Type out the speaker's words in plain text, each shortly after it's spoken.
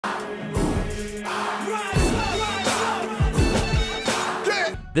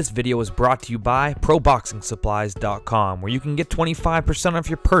This video is brought to you by ProBoxingSupplies.com, where you can get 25% off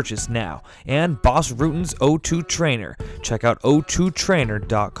your purchase now, and Boss Rutan's O2 Trainer. Check out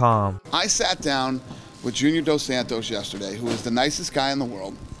O2Trainer.com. I sat down with Junior Dos Santos yesterday, who is the nicest guy in the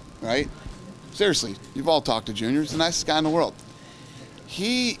world, right? Seriously, you've all talked to Junior. He's the nicest guy in the world.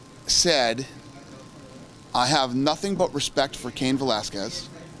 He said, I have nothing but respect for Cain Velasquez.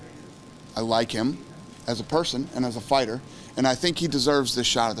 I like him as a person and as a fighter, and I think he deserves this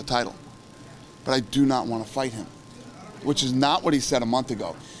shot at the title. But I do not want to fight him, which is not what he said a month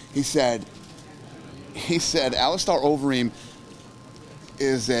ago. He said, Alistair Overeem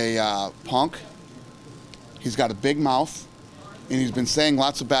is a punk. He's got a big mouth, and he's been saying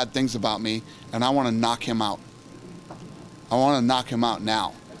lots of bad things about me, and I want to knock him out. I want to knock him out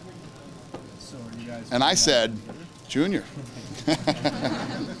now. So are you guys? And I said, Junior.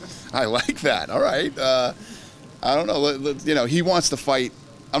 I like that. All right. I don't know. You know, he wants to fight.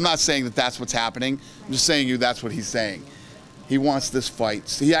 I'm not saying that that's what's happening. I'm just saying that's what he's saying. He wants this fight.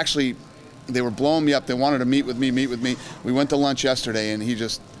 So he actually, they were blowing me up. They wanted to meet with me. We went to lunch yesterday, and he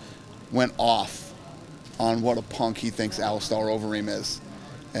just went off on what a punk he thinks Alistair Overeem is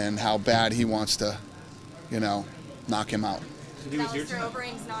and how bad he wants to, you know, knock him out. Alistair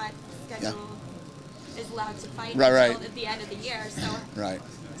Overeem's not scheduled, is allowed to fight right. until at the end of the year. So, right.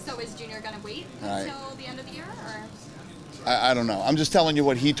 So is Junior going to wait until the end of the year? Or? I don't know. I'm just telling you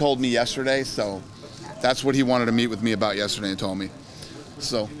what he told me yesterday, so that's what he wanted to meet with me about yesterday and told me.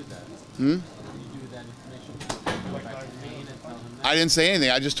 So, I didn't say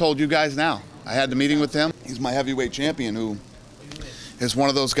anything. I just told you guys now. I had the meeting with him. He's my heavyweight champion, who is one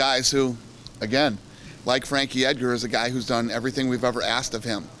of those guys who, again, like Frankie Edgar, is a guy who's done everything we've ever asked of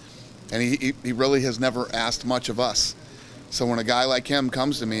him. And he really has never asked much of us. So when a guy like him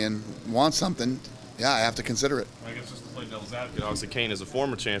comes to me and wants something, yeah, I have to consider it. I guess just to play devil's advocate, obviously Cain is a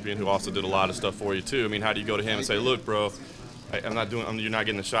former champion who also did a lot of stuff for you too. I mean, how do you go to him and say, look, bro, you're not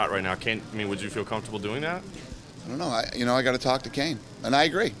getting the shot right now. Cain, I mean, would you feel comfortable doing that? I don't know. I got to talk to Cain. And I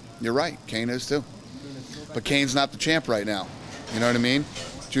agree. You're right. Cain is too. But Cain's not the champ right now. You know what I mean?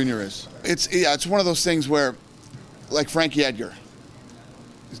 Junior is. It's one of those things where, like Frankie Edgar,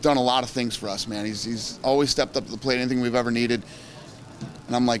 he's done a lot of things for us, man. He's always stepped up to the plate, anything we've ever needed.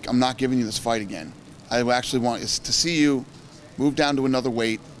 And I'm like, I'm not giving you this fight again. I actually want is to see you move down to another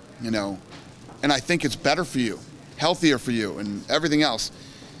weight, you know. And I think it's better for you, healthier for you, and everything else.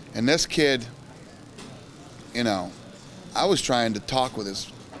 And this kid, you know, I was trying to talk with his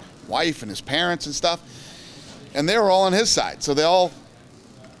wife and his parents and stuff, and they were all on his side. So they all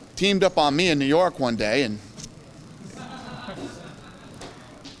teamed up on me in New York one day, and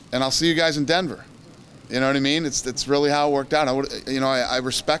I'll see you guys in Denver. You know what I mean? It's really how it worked out. I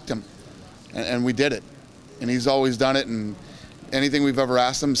respect him, and we did it. And he's always done it, and anything we've ever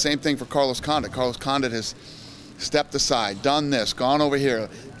asked him. Same thing for Carlos Condit. Carlos Condit has stepped aside, done this, gone over here,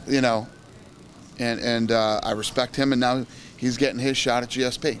 you know. And I respect him, and now he's getting his shot at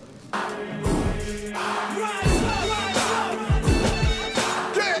GSP.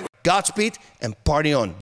 Godspeed and party on.